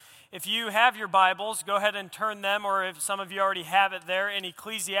If you have your Bibles, go ahead and turn them, or if some of you already have it there, in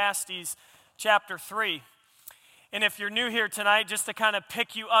Ecclesiastes chapter 3. And if you're new here tonight, just to kind of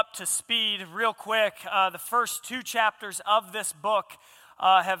pick you up to speed real quick, the first two chapters of this book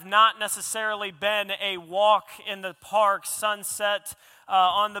have not necessarily been a walk in the park, sunset,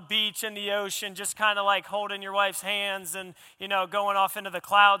 on the beach, in the ocean, just kind of like holding your wife's hands and, going off into the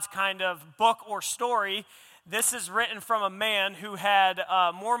clouds kind of book or story. This is written from a man who had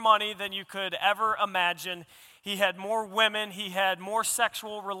more money than you could ever imagine. He had more women. He had more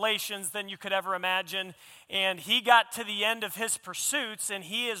sexual relations than you could ever imagine. And he got to the end of his pursuits, and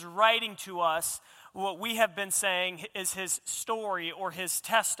he is writing to us what we have been saying is his story or his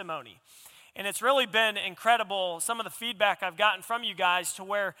testimony. And it's really been incredible, some of the feedback I've gotten from you guys, to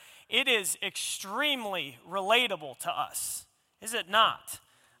where it is extremely relatable to us. Is it not?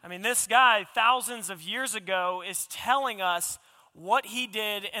 I mean, this guy, thousands of years ago, is telling us what he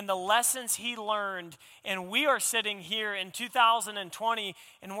did and the lessons he learned, and we are sitting here in 2020,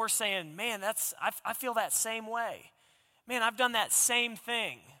 and we're saying, man, I feel that same way. Man, I've done that same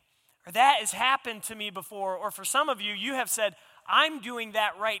thing. Or that has happened to me before. Or for some of you, you have said, I'm doing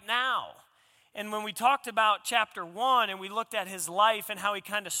that right now. And when we talked about chapter 1 and we looked at his life and how he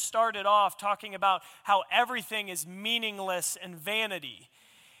kind of started off talking about how everything is meaningless and vanity.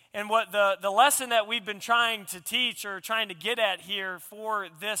 And what the lesson that we've been trying to teach or trying to get at here for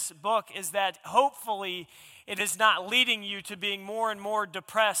this book is that hopefully it is not leading you to being more and more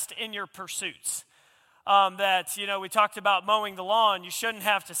depressed in your pursuits. We talked about mowing the lawn. You shouldn't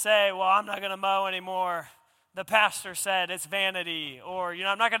have to say, well, I'm not going to mow anymore. The pastor said it's vanity. Or,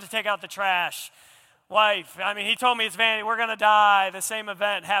 I'm not going to take out the trash. Wife, he told me it's vanity. We're going to die. The same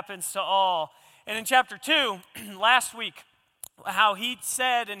event happens to all. And in chapter 2, last week, how he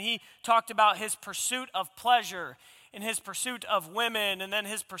said and he talked about his pursuit of pleasure and his pursuit of women and then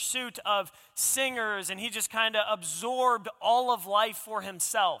his pursuit of singers, and he just kind of absorbed all of life for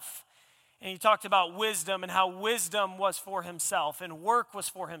himself. And he talked about wisdom and how wisdom was for himself and work was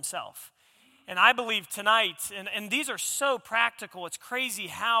for himself. And I believe tonight, and these are so practical, it's crazy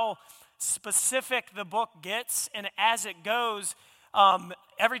how specific the book gets, and as it goes,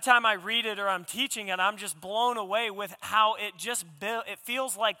 every time I read it or I'm teaching it, I'm just blown away with how it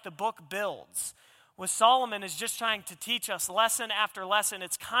feels like the book builds. With Solomon is just trying to teach us lesson after lesson.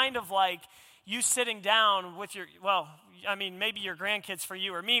 It's kind of like you sitting down with maybe your grandkids for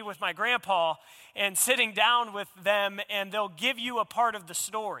you or me with my grandpa, and sitting down with them, and they'll give you a part of the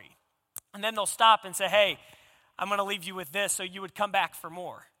story. And then they'll stop and say, hey, I'm going to leave you with this so you would come back for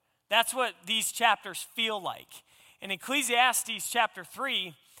more. That's what these chapters feel like. In Ecclesiastes chapter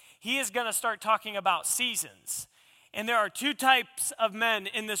 3, he is going to start talking about seasons. And there are two types of men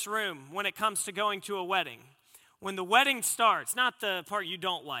in this room when it comes to going to a wedding. When the wedding starts, not the part you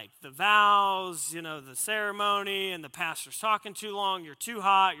don't like, the vows, the ceremony, and the pastor's talking too long, you're too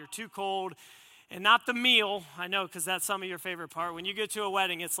hot, you're too cold, and not the meal. I know, because that's some of your favorite part. When you get to a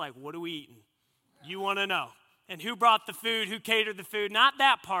wedding, it's like, what are we eating? You want to know. And who brought the food, who catered the food, not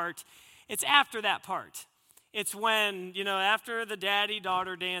that part. It's after that part. It's when, after the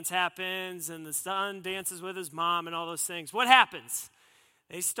daddy-daughter dance happens and the son dances with his mom and all those things, what happens?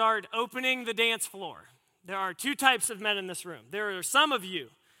 They start opening the dance floor. There are two types of men in this room. There are some of you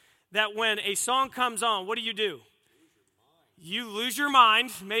that when a song comes on, what do? You lose your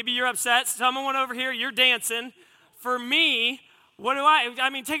mind. Maybe you're upset. Someone over here, you're dancing. For me,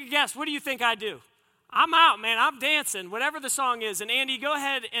 take a guess. What do you think I do? I'm out, man. I'm dancing, whatever the song is. And Andy, go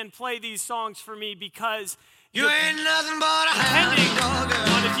ahead and play these songs for me, because you ain't nothing but a depending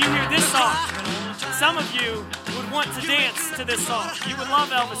on if you hear this song, some of you would want to dance to this song. You would love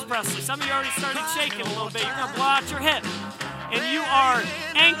Elvis Presley. Some of you already started shaking a little bit. You're going to blow out your hip. And you are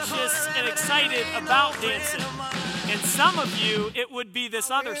anxious and excited about dancing. And some of you, it would be this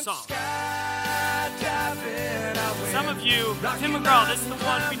other song. Some of you, Tim McGraw, this is the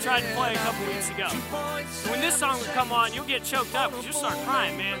one we tried to play a couple weeks ago. When this song would come on, you'll get choked up because you'll start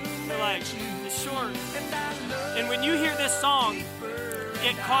crying, man. You're like, it's short. And when you hear this song,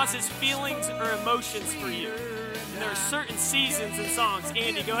 it causes feelings or emotions for you. And there are certain seasons and songs.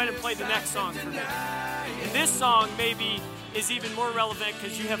 Andy, go ahead and play the next song for me. And this song maybe is even more relevant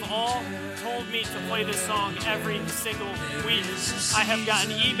because you have all told me to play this song every single week. I have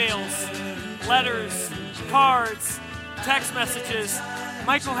gotten emails, letters, cards, text messages.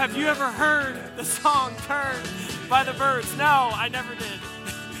 Michael, have you ever heard the song Turn by the Byrds? No, I never did.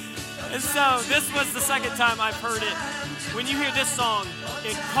 And so this was the second time I've heard it. When you hear this song,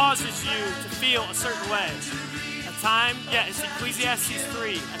 it causes you to feel a certain way. A time, it's Ecclesiastes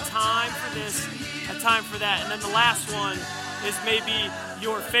 3. A time for this, a time for that. And then the last one is maybe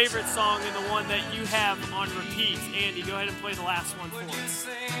your favorite song and the one that you have on repeat. Andy, go ahead and play the last one for us.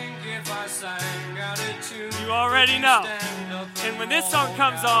 You already know. And when this song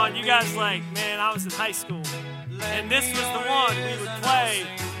comes on, you guys like, man, I was in high school. And this was the one we would play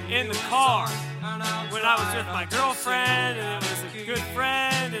in the car when I was with my girlfriend, and it was a good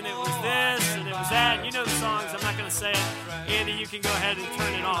friend, and it was this, and it was that. And you know the songs, I'm not going to say it. Andy, you can go ahead and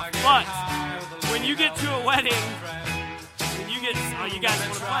turn it off. But when you get to a wedding, you guys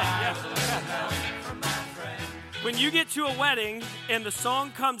want to play? Yeah. When you get to a wedding and the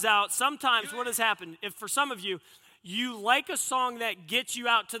song comes out, sometimes what has happened, if for some of you, you like a song that gets you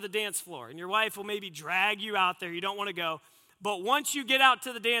out to the dance floor, and your wife will maybe drag you out there, you don't want to go, but once you get out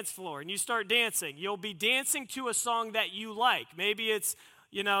to the dance floor and you start dancing, you'll be dancing to a song that you like. Maybe it's,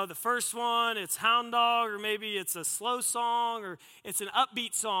 the first one, it's Hound Dog, or maybe it's a slow song, or it's an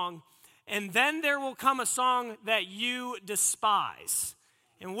upbeat song, and then there will come a song that you despise.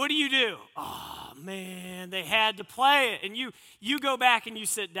 And what do? Oh, man, they had to play it. And you go back and you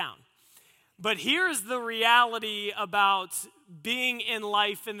sit down. But here's the reality about being in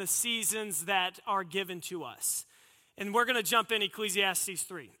life in the seasons that are given to us. And we're going to jump in Ecclesiastes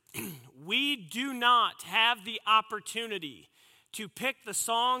 3. We do not have the opportunity to pick the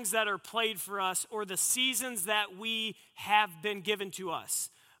songs that are played for us or the seasons that we have been given to us.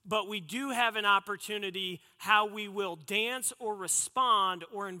 But we do have an opportunity how we will dance or respond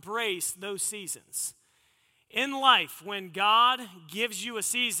or embrace those seasons. In life, when God gives you a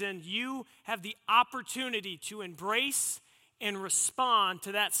season, you have the opportunity to embrace and respond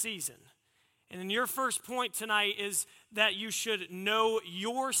to that season. And then your first point tonight is that you should know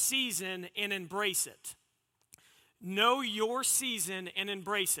your season and embrace it. Know your season and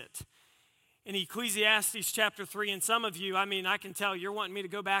embrace it. In Ecclesiastes chapter 3, and some of you, I can tell you're wanting me to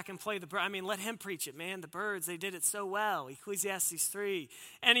go back and play let him preach it, man. The birds, they did it so well. Ecclesiastes 3.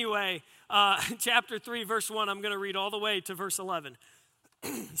 Anyway, chapter 3, verse 1, I'm going to read all the way to verse 11.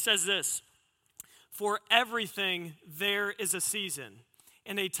 It says this, "For everything there is a season,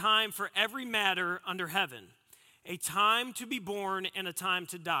 and a time for every matter under heaven, a time to be born and a time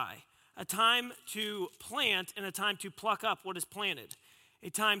to die, a time to plant and a time to pluck up what is planted, a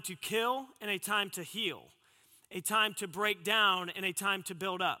time to kill and a time to heal, a time to break down and a time to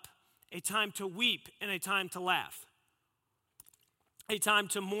build up, a time to weep and a time to laugh, a time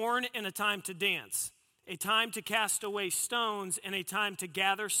to mourn and a time to dance, a time to cast away stones and a time to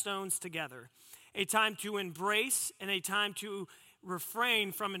gather stones together, a time to embrace and a time to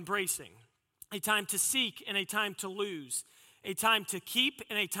refrain from embracing, a time to seek and a time to lose, a time to keep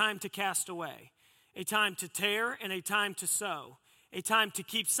and a time to cast away, a time to tear and a time to sow, a time to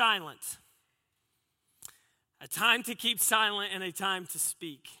keep silent, a time to keep silent and a time to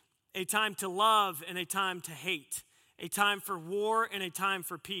speak, a time to love and a time to hate, a time for war and a time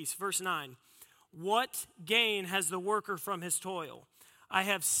for peace." Verse 9, "What gain has the worker from his toil? I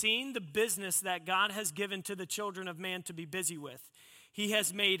have seen the business that God has given to the children of man to be busy with. He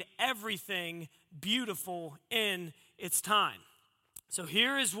has made everything beautiful in its time." So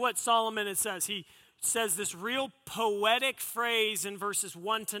here is what Solomon says. He says this real poetic phrase in verses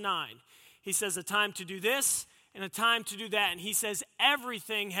 1 to 9. He says a time to do this and a time to do that. And he says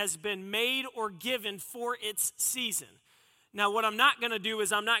everything has been made or given for its season. Now, what I'm not going to do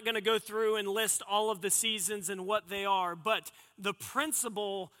is I'm not going to go through and list all of the seasons and what they are. But the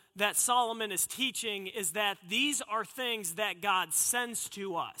principle that Solomon is teaching is that these are things that God sends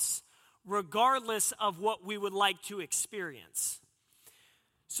to us, regardless of what we would like to experience.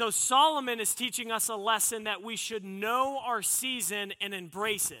 So Solomon is teaching us a lesson that we should know our season and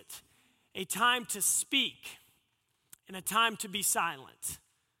embrace it. A time to speak and a time to be silent.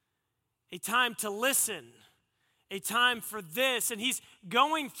 A time to listen. A time for this. And he's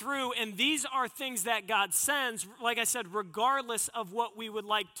going through, and these are things that God sends, like I said, regardless of what we would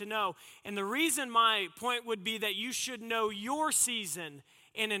like to know. And the reason my point would be that you should know your season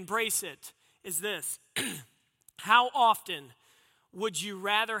and embrace it is this. How often would you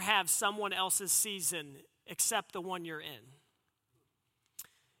rather have someone else's season except the one you're in?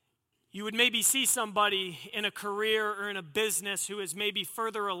 You would maybe see somebody in a career or in a business who is maybe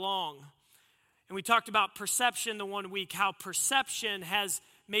further along. And we talked about perception the one week, how perception has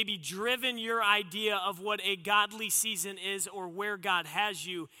maybe driven your idea of what a godly season is or where God has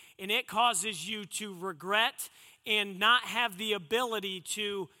you. And it causes you to regret and not have the ability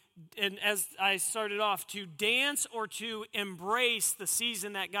to, and as I started off, to dance or to embrace the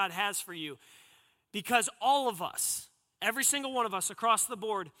season that God has for you. Because all of us, every single one of us across the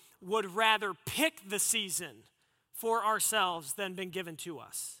board, would rather pick the season for ourselves than been given to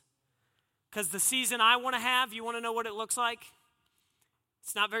us. Because the season I want to have, you want to know what it looks like?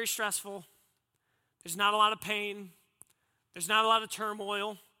 It's not very stressful. There's not a lot of pain. There's not a lot of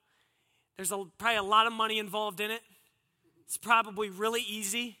turmoil. There's probably a lot of money involved in it. It's probably really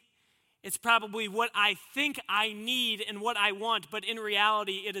easy. It's probably what I think I need and what I want, but in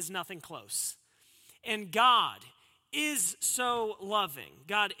reality, it is nothing close. And God is so loving.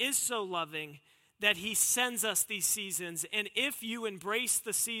 God is so loving that he sends us these seasons. And if you embrace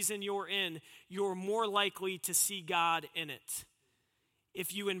the season you're in, you're more likely to see God in it.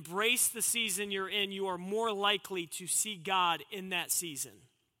 If you embrace the season you're in, you are more likely to see God in that season.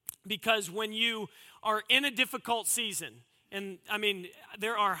 Because when you are in a difficult season, and I mean,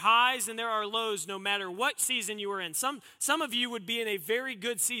 there are highs and there are lows no matter what season you are in. Some of you would be in a very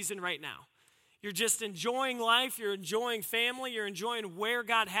good season right now. You're just enjoying life, you're enjoying family, you're enjoying where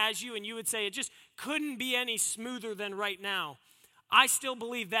God has you, and you would say it just couldn't be any smoother than right now. I still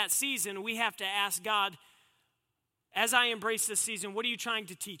believe that season, we have to ask God, as I embrace this season, what are you trying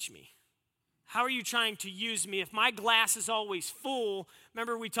to teach me? How are you trying to use me? If my glass is always full,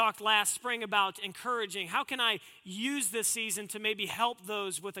 remember we talked last spring about encouraging. How can I use this season to maybe help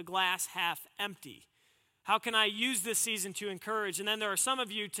those with a glass half empty? How can I use this season to encourage? And then there are some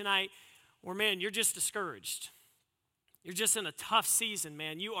of you tonight where, man, you're just discouraged. You're just in a tough season,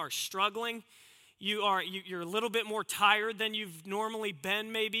 man. You are struggling. You're a little bit more tired than you've normally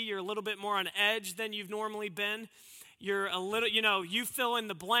been, maybe. You're a little bit more on edge than you've normally been. You're a little, you fill in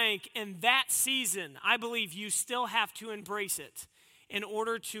the blank. In that season, I believe you still have to embrace it in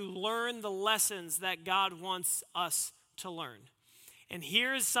order to learn the lessons that God wants us to learn. And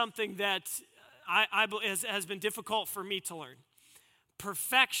here's something that has been difficult for me to learn.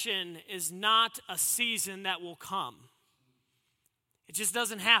 Perfection is not a season that will come. It just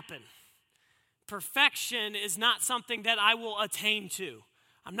doesn't happen. Perfection is not something that I will attain to.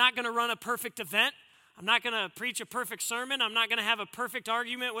 I'm not going to run a perfect event. I'm not going to preach a perfect sermon. I'm not going to have a perfect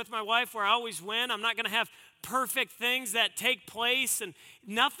argument with my wife where I always win. I'm not going to have perfect things that take place, and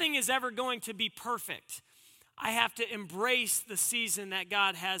nothing is ever going to be perfect. I have to embrace the season that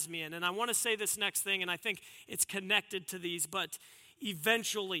God has me in. And I want to say this next thing, and I think it's connected to these, but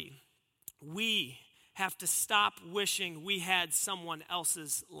eventually we have to stop wishing we had someone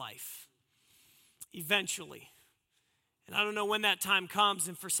else's life. Eventually. And I don't know when that time comes,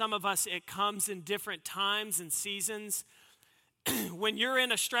 and for some of us, it comes in different times and seasons. When you're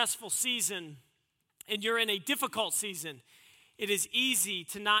in a stressful season and you're in a difficult season, it is easy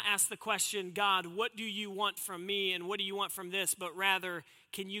to not ask the question, God, what do you want from me and what do you want from this? But rather,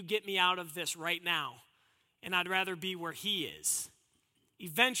 can you get me out of this right now? And I'd rather be where he is.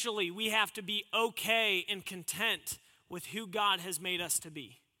 Eventually, we have to be okay and content with who God has made us to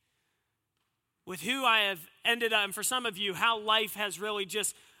be. With who I have ended up, and for some of you, how life has really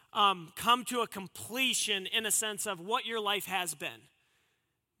just come to a completion in a sense of what your life has been.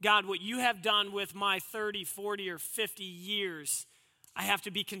 God, what you have done with my 30, 40, or 50 years, I have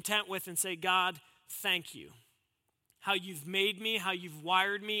to be content with and say, God, thank you. How you've made me, how you've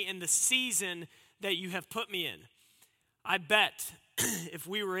wired me in the season that you have put me in. I bet if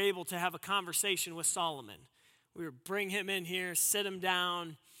we were able to have a conversation with Solomon, we would bring him in here, sit him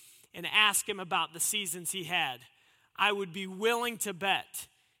down, and ask him about the seasons he had, I would be willing to bet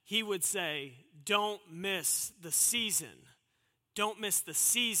he would say, don't miss the season. Don't miss the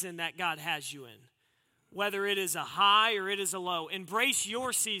season that God has you in. Whether it is a high or it is a low. Embrace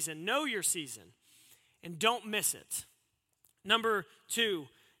your season. Know your season. And don't miss it. Number 2,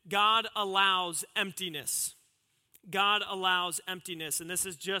 God allows emptiness. God allows emptiness. And this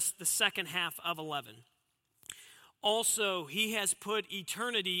is just the second half of 11. Also, he has put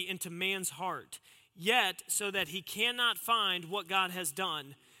eternity into man's heart, yet so that he cannot find what God has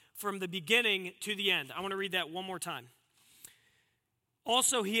done from the beginning to the end. I want to read that one more time.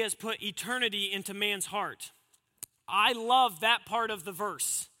 Also, he has put eternity into man's heart. I love that part of the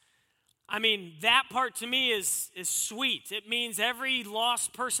verse. I mean, that part to me is sweet. It means every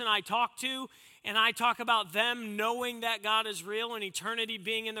lost person I talk to, and I talk about them knowing that God is real and eternity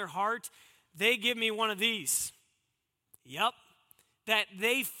being in their heart, they give me one of these. Yep. That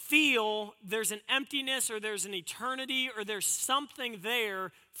they feel there's an emptiness or there's an eternity or there's something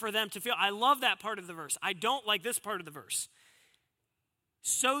there for them to feel. I love that part of the verse. I don't like this part of the verse.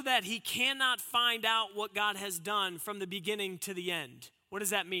 So that he cannot find out what God has done from the beginning to the end. What does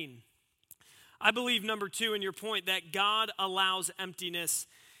that mean? I believe, number 2, in your point, that God allows emptiness.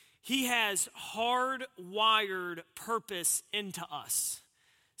 He has hardwired purpose into us.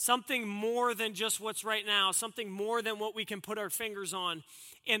 Something more than just what's right now, something more than what we can put our fingers on.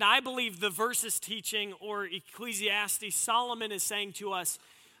 And I believe the verse is teaching, or Ecclesiastes, Solomon is saying to us,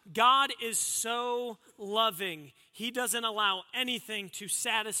 God is so loving, he doesn't allow anything to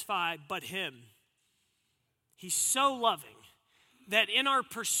satisfy but him. He's so loving that in our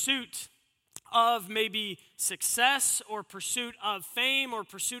pursuit of maybe success or pursuit of fame or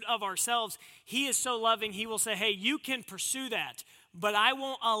pursuit of ourselves, he is so loving, he will say, hey, you can pursue that, but I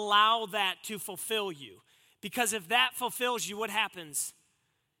won't allow that to fulfill you. Because if that fulfills you, what happens?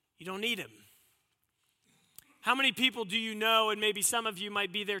 You don't need him. How many people do you know, and maybe some of you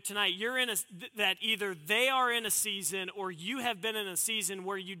might be there tonight, you're in that either they are in a season or you have been in a season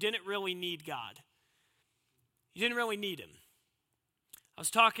where you didn't really need God. You didn't really need him. I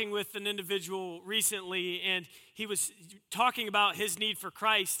was talking with an individual recently, and he was talking about his need for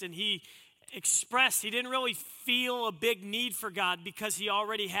Christ, and he expressed he didn't really feel a big need for God because he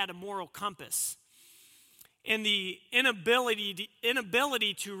already had a moral compass. And the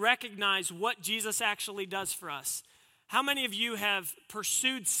inability to recognize what Jesus actually does for us. How many of you have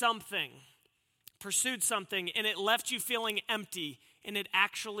pursued something, and it left you feeling empty, and it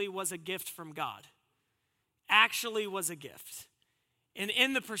actually was a gift from God? Actually was a gift. And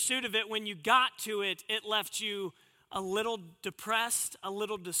in the pursuit of it, when you got to it, it left you a little depressed, a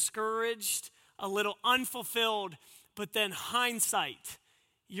little discouraged, a little unfulfilled, but then hindsight,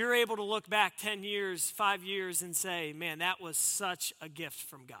 you're able to look back 10 years, 5 years and say, man, that was such a gift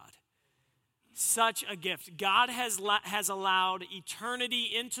from God. Such a gift. God has allowed eternity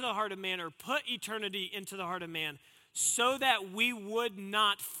into the heart of man, or put eternity into the heart of man, so that we would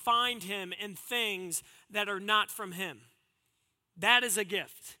not find him in things that are not from him. That is a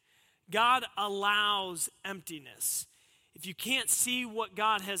gift. God allows emptiness. If you can't see what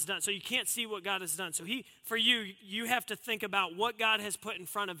God has done, so you can't see what God has done. So for you have to think about what God has put in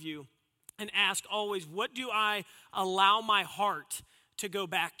front of you and ask always, what do I allow my heart to go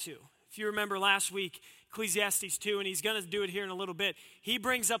back to? If you remember last week, Ecclesiastes 2, and he's going to do it here in a little bit, he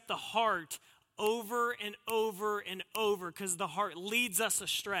brings up the heart over and over and over because the heart leads us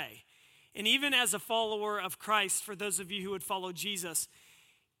astray. And even as a follower of Christ, for those of you who would follow Jesus,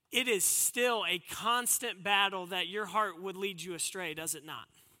 it is still a constant battle that your heart would lead you astray, does it not?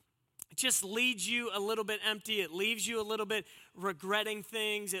 It just leaves you a little bit empty. It leaves you a little bit regretting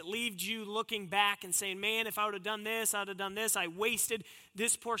things. It leaves you looking back and saying, man, if I would have done this, I would have done this. I wasted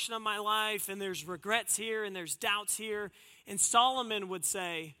this portion of my life, and there's regrets here, and there's doubts here. And Solomon would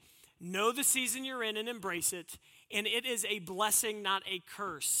say, know the season you're in and embrace it, and it is a blessing, not a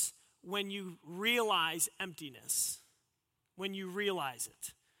curse, when you realize emptiness, when you realize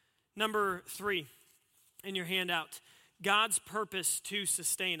it. Number 3 in your handout, God's purpose to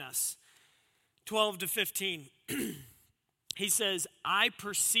sustain us. 12 to 15. He says, I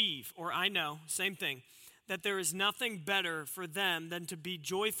perceive, or I know, same thing, that there is nothing better for them than to be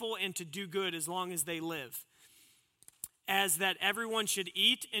joyful and to do good as long as they live. As that everyone should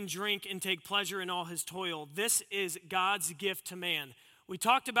eat and drink and take pleasure in all his toil. This is God's gift to man. We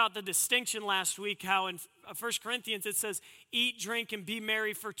talked about the distinction last week, how in 1 Corinthians it says, eat, drink, and be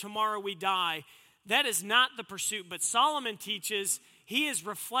merry, for tomorrow we die. That is not the pursuit, but Solomon teaches, he is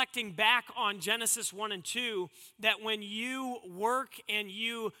reflecting back on Genesis 1 and 2, that when you work and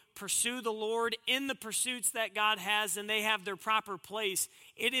you pursue the Lord in the pursuits that God has and they have their proper place,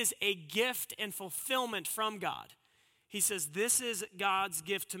 it is a gift and fulfillment from God. He says, this is God's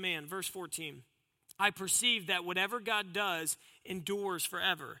gift to man. Verse 14. I perceive that whatever God does endures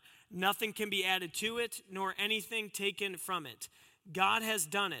forever. Nothing can be added to it, nor anything taken from it. God has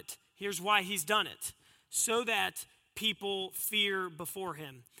done it. Here's why he's done it. So that people fear before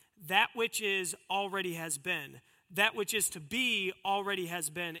him. That which is already has been. That which is to be already has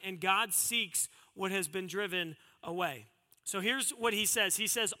been. And God seeks what has been driven away. So here's what he says. He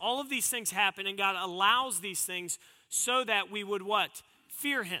says all of these things happen, and God allows these things so that we would what?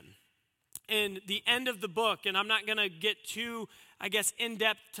 Fear him. In the end of the book, and I'm not going to get too, in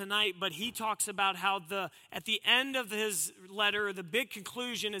depth tonight, but he talks about how at the end of his letter, the big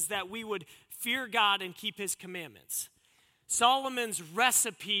conclusion is that we would fear God and keep his commandments. Solomon's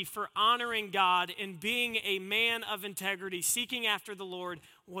recipe for honoring God and being a man of integrity, seeking after the Lord,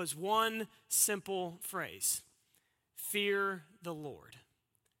 was one simple phrase: fear the Lord.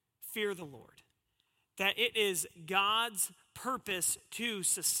 Fear the Lord. That it is God's purpose to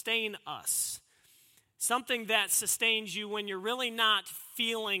sustain us. Something that sustains you when you're really not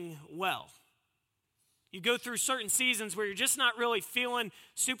feeling well. You go through certain seasons where you're just not really feeling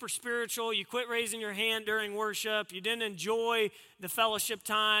super spiritual. You quit raising your hand during worship. You didn't enjoy the fellowship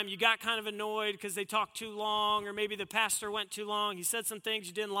time. You got kind of annoyed because they talked too long, or maybe the pastor went too long. He said some things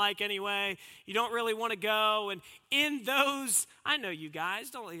you didn't like anyway. You don't really want to go. And in those, I know you guys,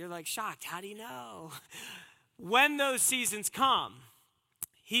 you're like shocked. How do you know? When those seasons come,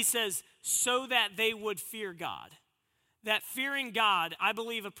 He says, so that they would fear God. That fearing God, I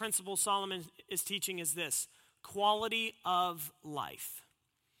believe a principle Solomon is teaching is this: quality of life.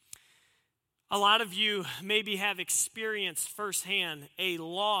 A lot of you maybe have experienced firsthand a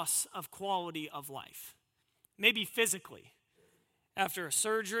loss of quality of life. Maybe physically. After a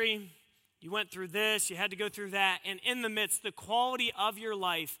surgery, you went through this, you had to go through that, and in the midst, the quality of your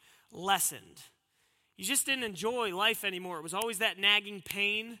life lessened. You just didn't enjoy life anymore. It was always that nagging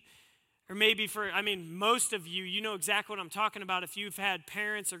pain. Or maybe most of you, you know exactly what I'm talking about if you've had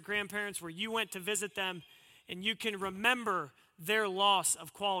parents or grandparents where you went to visit them and you can remember their loss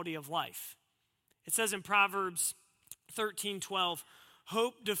of quality of life. It says in Proverbs 13:12,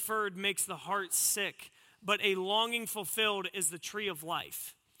 hope deferred makes the heart sick, but a longing fulfilled is the tree of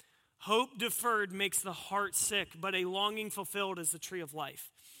life. Hope deferred makes the heart sick, but a longing fulfilled is the tree of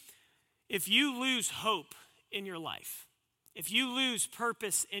life. If you lose hope in your life, if you lose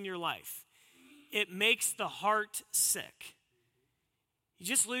purpose in your life, it makes the heart sick. You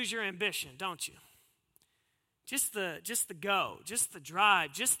just lose your ambition, don't you? Just the go, just the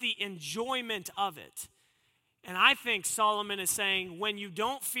drive, just the enjoyment of it. And I think Solomon is saying when you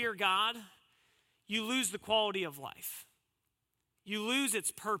don't fear God, you lose the quality of life. You lose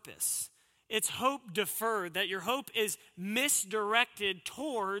its purpose. It's hope deferred, that your hope is misdirected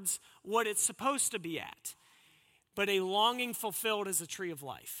towards what it's supposed to be at. But a longing fulfilled is a tree of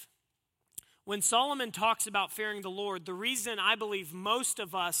life. When Solomon talks about fearing the Lord, the reason I believe most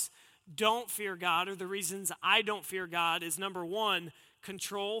of us don't fear God, or the reasons I don't fear God, is number one,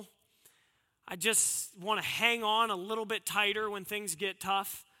 control. I just want to hang on a little bit tighter when things get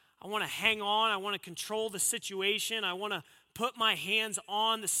tough. I want to hang on. I want to control the situation. I want to put my hands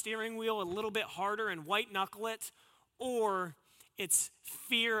on the steering wheel a little bit harder and white knuckle it. Or it's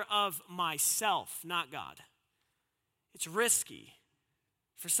fear of myself, not God. It's risky.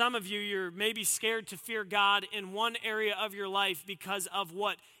 For some of you, you're maybe scared to fear God in one area of your life because of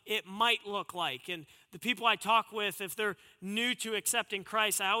what it might look like. And the people I talk with, if they're new to accepting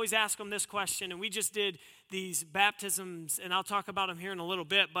Christ, I always ask them this question. And we just did these baptisms, and I'll talk about them here in a little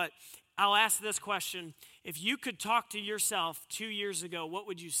bit. But I'll ask this question. If you could talk to yourself 2 years ago, what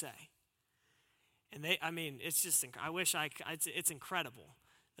would you say? And it's incredible.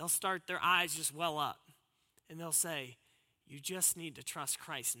 They'll start, their eyes just well up. And they'll say, you just need to trust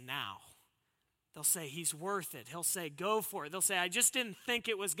Christ now. They'll say, he's worth it. He'll say, go for it. They'll say, I just didn't think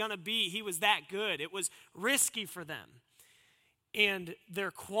it was going to be, he was that good. It was risky for them. And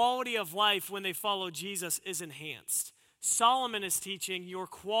their quality of life when they follow Jesus is enhanced. Solomon is teaching your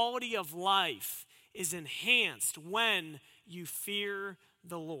quality of life is enhanced when you fear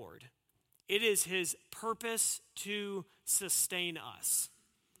the Lord. It is his purpose to sustain us.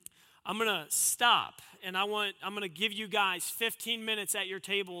 I'm going to stop, and I'm going to give you guys 15 minutes at your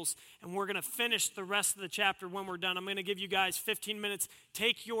tables, and we're going to finish the rest of the chapter when we're done. I'm going to give you guys 15 minutes.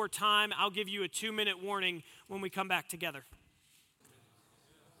 Take your time. I'll give you a 2-minute warning when we come back together.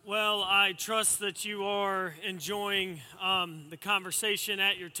 Well, I trust that you are enjoying the conversation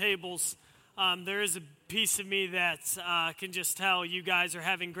at your tables. There is a piece of me that can just tell you guys are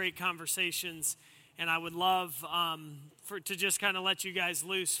having great conversations, and I would love to just kind of let you guys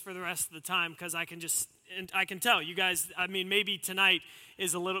loose for the rest of the time, because I can tell you guys, maybe tonight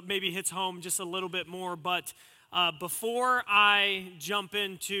is maybe hits home just a little bit more, but before I jump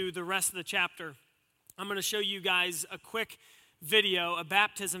into the rest of the chapter, I'm going to show you guys a quick video, a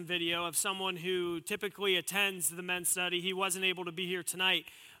baptism video of someone who typically attends the men's study. He wasn't able to be here tonight,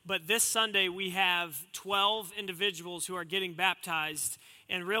 but this Sunday we have 12 individuals who are getting baptized,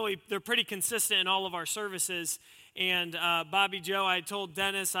 and really they're pretty consistent in all of our services. And Bobby Joe, I told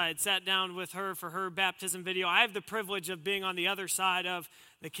Dennis I had sat down with her for her baptism video. I have the privilege of being on the other side of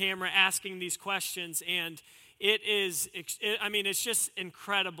the camera asking these questions, and it's just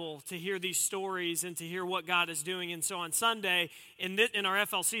incredible to hear these stories and to hear what God is doing. And so on Sunday, in our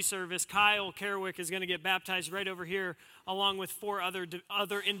FLC service, Kyle Kerwick is going to get baptized right over here, along with 4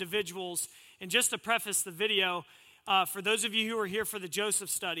 other individuals. And just to preface the video, for those of you who are here for the Joseph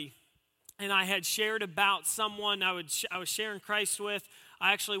study, and I had shared about someone I was sharing Christ with.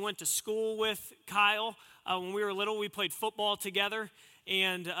 I actually went to school with Kyle. When we were little, we played football together.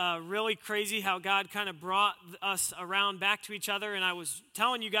 And really crazy how God kind of brought us around back to each other. And I was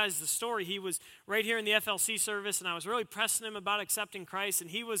telling you guys the story. He was right here in the FLC service, and I was really pressing him about accepting Christ. And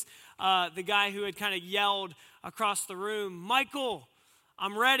he was the guy who had kind of yelled across the room, "Michael,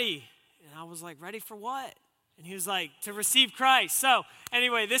 I'm ready." And I was like, "Ready for what?" And he was like, "To receive Christ." So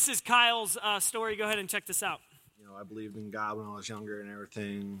anyway, this is Kyle's story. Go ahead and check this out. I believed in God when I was younger and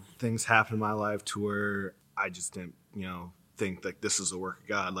everything. Things happened in my life to where I just didn't, think that this is the work of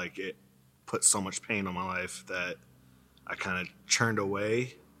God. Like, it put so much pain on my life that I kind of turned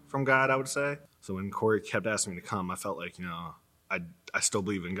away from God, I would say. So when Corey kept asking me to come, I felt like, I still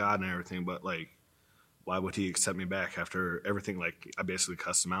believe in God and everything, but like, why would he accept me back after everything? Like, I basically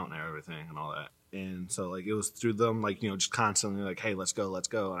cussed him out and everything and all that. And so, like, it was through them, like, just constantly like, hey, let's go.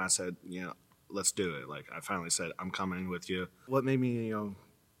 And I said, let's do it. Like, I finally said, I'm coming with you. What made me,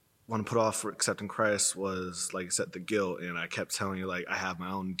 want to put off for accepting Christ was, like I said, the guilt. And I kept telling you, like, I have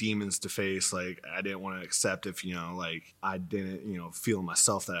my own demons to face. Like, I didn't want to accept if, like, I didn't, feel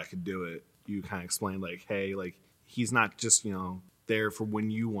myself that I could do it. You kind of explained, like, hey, like, he's not just, there for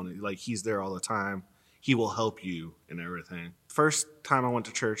when you want to, like, he's there all the time. He will help you and everything. First time I went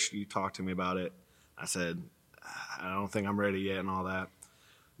to church, you talked to me about it. I said, I don't think I'm ready yet and all that.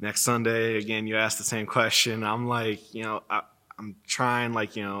 Next Sunday, again, you asked the same question. I'm like, I'm trying,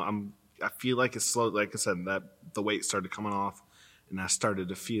 like, I feel like it's slow. Like I said, that the weight started coming off, and I started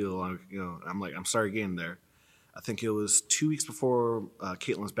to feel, like, I'm started getting there. I think it was 2 weeks before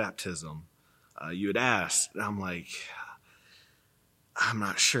Caitlin's baptism. You had asked, and I'm like, I'm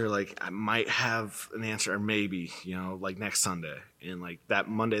not sure. Like, I might have an answer, or maybe, like next Sunday. And like that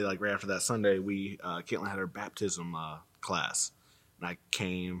Monday, like right after that Sunday, Caitlin had her baptism class, and I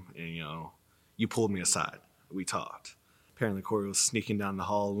came, and you pulled me aside. We talked. Apparently, Corey was sneaking down the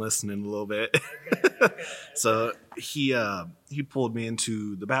hall and listening a little bit. So he pulled me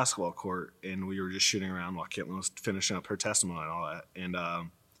into the basketball court, and we were just shooting around while Caitlin was finishing up her testimony and all that. And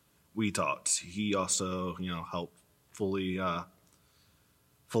we talked. He also, helped fully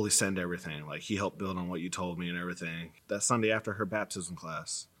send everything. Like, he helped build on what you told me and everything. That Sunday after her baptism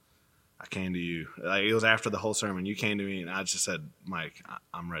class, I came to you. Like, it was after the whole sermon. You came to me, and I just said, Mike,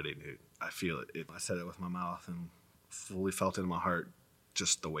 I'm ready, dude. I feel it. I said it with my mouth and fully felt it in my heart.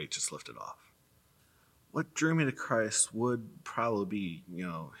 Just the weight just lifted off. What drew me to Christ would probably be,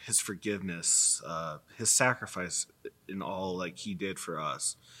 his forgiveness, his sacrifice in all, like, he did for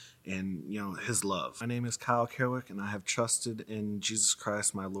us. And, his love. My name is Kyle Kerwick, and I have trusted in Jesus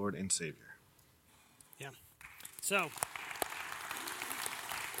Christ, my Lord and Savior. Yeah. So,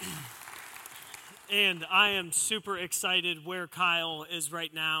 and I am super excited where Kyle is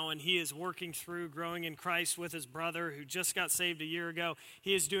right now, and he is working through growing in Christ with his brother who just got saved a year ago.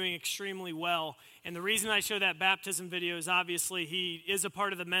 He is doing extremely well. And the reason I show that baptism video is obviously he is a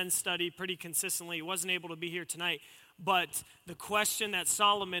part of the men's study pretty consistently. He wasn't able to be here tonight. But the question that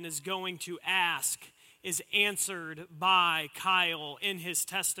Solomon is going to ask is answered by Kyle in his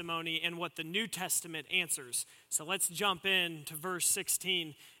testimony and what the New Testament answers. So let's jump in to verse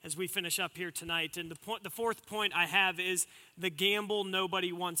 16 as we finish up here tonight. And the fourth point I have is the gamble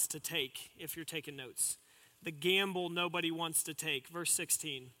nobody wants to take, if you're taking notes. The gamble nobody wants to take. Verse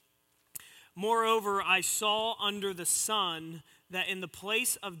 16. Moreover, I saw under the sun that in the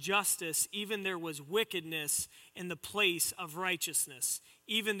place of justice, even there was wickedness. In the place of righteousness,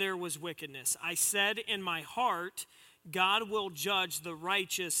 even there was wickedness. I said in my heart, God will judge the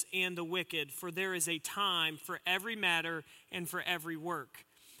righteous and the wicked, for there is a time for every matter and for every work.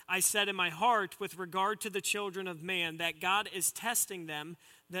 I said in my heart, with regard to the children of man, that God is testing them,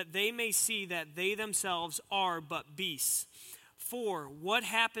 that they may see that they themselves are but beasts. For what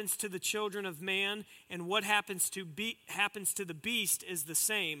happens to the children of man and what happens to the beast is the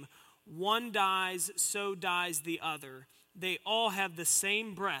same. One dies, so dies the other. They all have the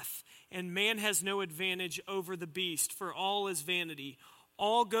same breath, and man has no advantage over the beast, for all is vanity.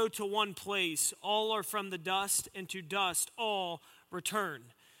 All go to one place, all are from the dust, and to dust all return.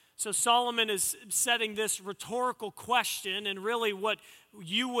 So Solomon is setting this rhetorical question, and really what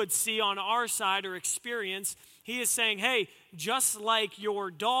you would see on our side or experience, he is saying, hey, just like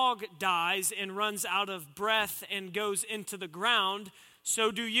your dog dies and runs out of breath and goes into the ground,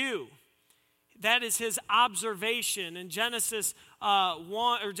 so do you. That is his observation in Genesis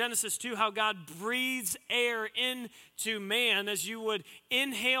 1 or Genesis 2, how God breathes air into man as you would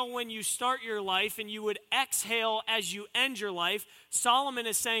inhale when you start your life and you would exhale as you end your life. Solomon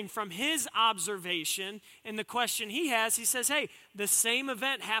is saying from his observation and the question he has, he says, hey, the same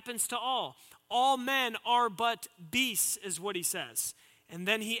event happens to all. All men are but beasts is what he says. And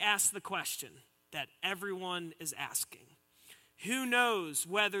then he asks the question that everyone is asking. Who knows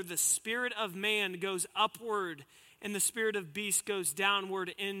whether the spirit of man goes upward and the spirit of beast goes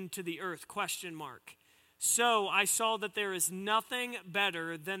downward into the earth? ? So I saw that there is nothing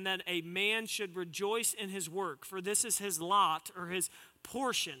better than that a man should rejoice in his work, for this is his lot or his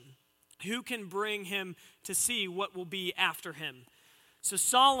portion. Who can bring him to see what will be after him? So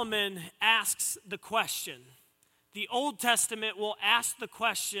Solomon asks the question. The Old Testament will ask the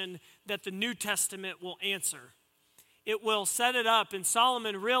question that the New Testament will answer. It will set it up. And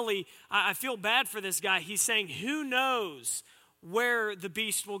Solomon really, I feel bad for this guy. He's saying, who knows where the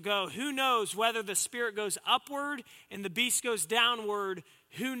beast will go? Who knows whether the spirit goes upward and the beast goes downward?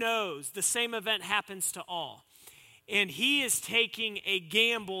 Who knows? The same event happens to all. And he is taking a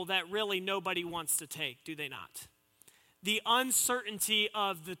gamble that really nobody wants to take, do they not? The uncertainty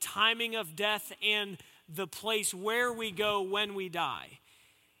of the timing of death and the place where we go when we die.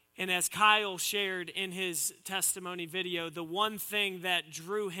 And as Kyle shared in his testimony video, the one thing that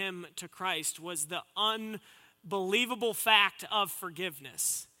drew him to Christ was the unbelievable fact of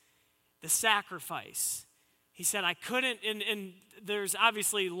forgiveness, the sacrifice. He said, I couldn't, and there's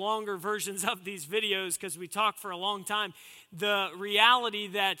obviously longer versions of these videos because we talked for a long time. The reality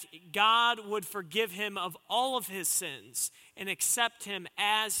that God would forgive him of all of his sins and accept him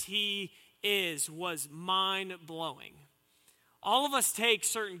as he is was mind-blowing. All of us take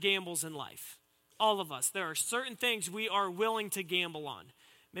certain gambles in life. All of us. There are certain things we are willing to gamble on.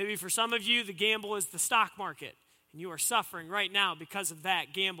 Maybe for some of you, the gamble is the stock market. And you are suffering right now because of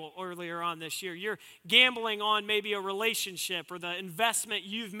that gamble earlier on this year. You're gambling on maybe a relationship or the investment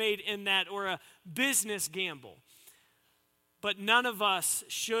you've made in that or a business gamble. But none of us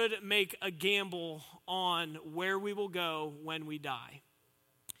should make a gamble on where we will go when we die.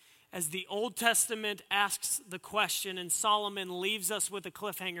 As the Old Testament asks the question and Solomon leaves us with a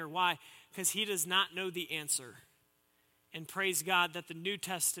cliffhanger. Why? Because he does not know the answer. And praise God that the New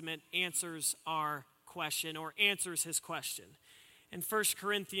Testament answers our question or answers his question. In 1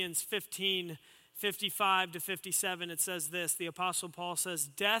 Corinthians 15, 55 to 57, it says this. The Apostle Paul says,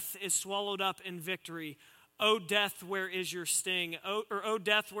 death is swallowed up in victory. O death, where is your sting? O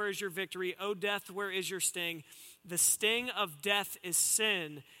death, where is your victory? O death, where is your sting? The sting of death is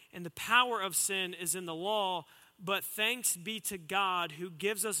sin, and the power of sin is in the law. But thanks be to God who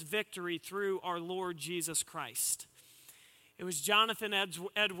gives us victory through our Lord Jesus Christ. It was Jonathan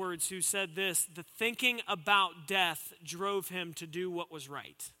Edwards who said this, the thinking about death drove him to do what was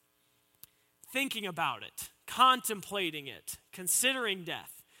right. Thinking about it, contemplating it, considering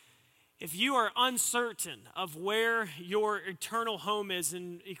death. If you are uncertain of where your eternal home is,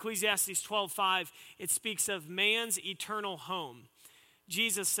 in Ecclesiastes 12:5, it speaks of man's eternal home.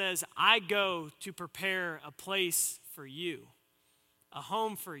 Jesus says, I go to prepare a place for you, a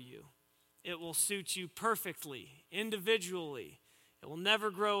home for you. It will suit you perfectly, individually. It will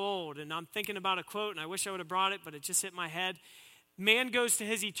never grow old. And I'm thinking about a quote, and I wish I would have brought it, but it just hit my head. Man goes to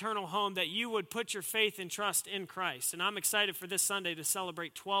his eternal home that you would put your faith and trust in Christ. And I'm excited for this Sunday to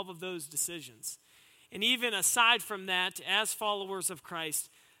celebrate 12 of those decisions. And even aside from that, as followers of Christ,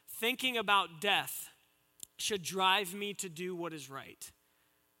 thinking about death should drive me to do what is right.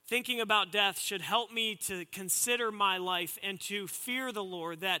 Thinking about death should help me to consider my life and to fear the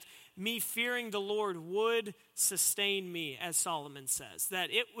Lord, that me fearing the Lord would sustain me, as Solomon says. That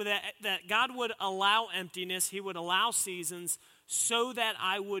God would allow emptiness, he would allow seasons so that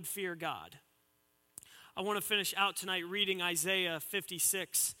I would fear God. I want to finish out tonight reading Isaiah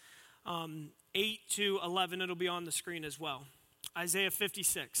 56, 8 to 11. It'll be on the screen as well. Isaiah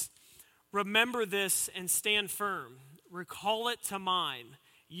 56. Remember this and stand firm. Recall it to mind,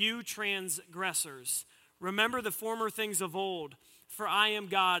 you transgressors. Remember the former things of old, for I am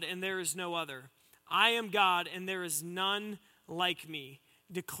God and there is no other. I am God and there is none like me,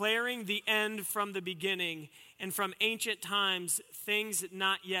 declaring the end from the beginning and from ancient times things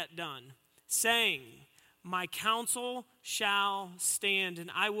not yet done, saying, my counsel shall stand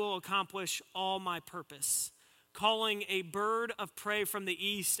and I will accomplish all my purpose, calling a bird of prey from the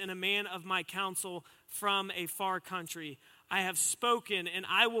east and a man of my counsel from a far country. I have spoken and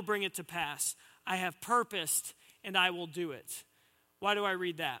I will bring it to pass. I have purposed and I will do it. Why do I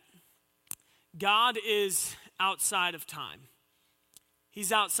read that? God is outside of time.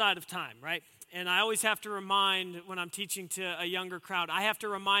 He's outside of time, right? And I always have to remind, when I'm teaching to a younger crowd, I have to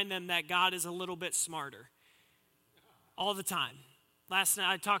remind them that God is a little bit smarter. All the time. Last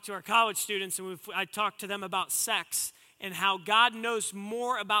night I talked to our college students and I talked to them about sex and how God knows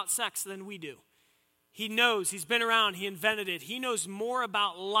more about sex than we do. He knows, he's been around, he invented it. He knows more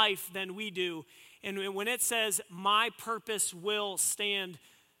about life than we do. And when it says, my purpose will stand,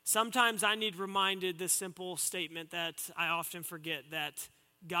 sometimes I need reminded this simple statement that I often forget, that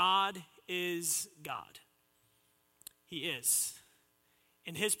God is God. He is.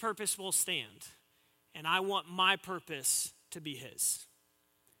 And his purpose will stand. And I want my purpose to be his.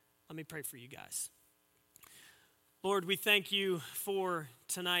 Let me pray for you guys. Lord, we thank you for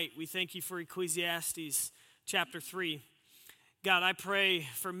tonight. We thank you for Ecclesiastes chapter 3. God, I pray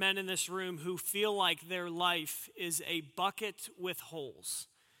for men in this room who feel like their life is a bucket with holes.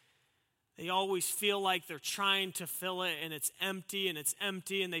 They always feel like they're trying to fill it and it's empty and it's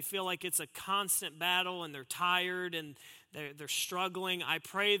empty, and they feel like it's a constant battle and they're tired and they're struggling. I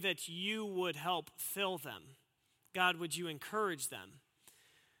pray that you would help fill them. God, would you encourage them?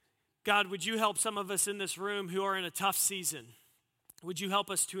 God, would you help some of us in this room who are in a tough season? Would you help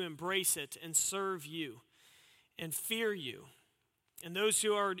us to embrace it and serve you and fear you? And those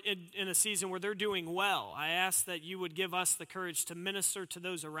who are in a season where they're doing well, I ask that you would give us the courage to minister to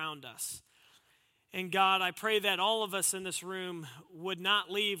those around us. And God, I pray that all of us in this room would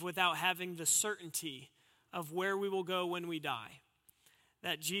not leave without having the certainty of where we will go when we die.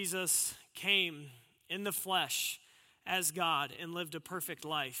 That Jesus came in the flesh as God and lived a perfect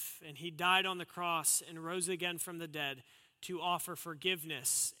life. And he died on the cross and rose again from the dead to offer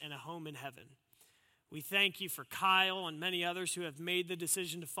forgiveness and a home in heaven. We thank you for Kyle and many others who have made the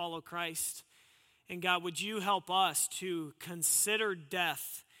decision to follow Christ. And God, would you help us to consider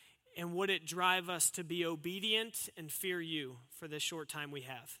death, and would it drive us to be obedient and fear you for this short time we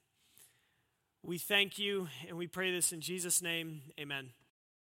have? We thank you and we pray this in Jesus' name. Amen.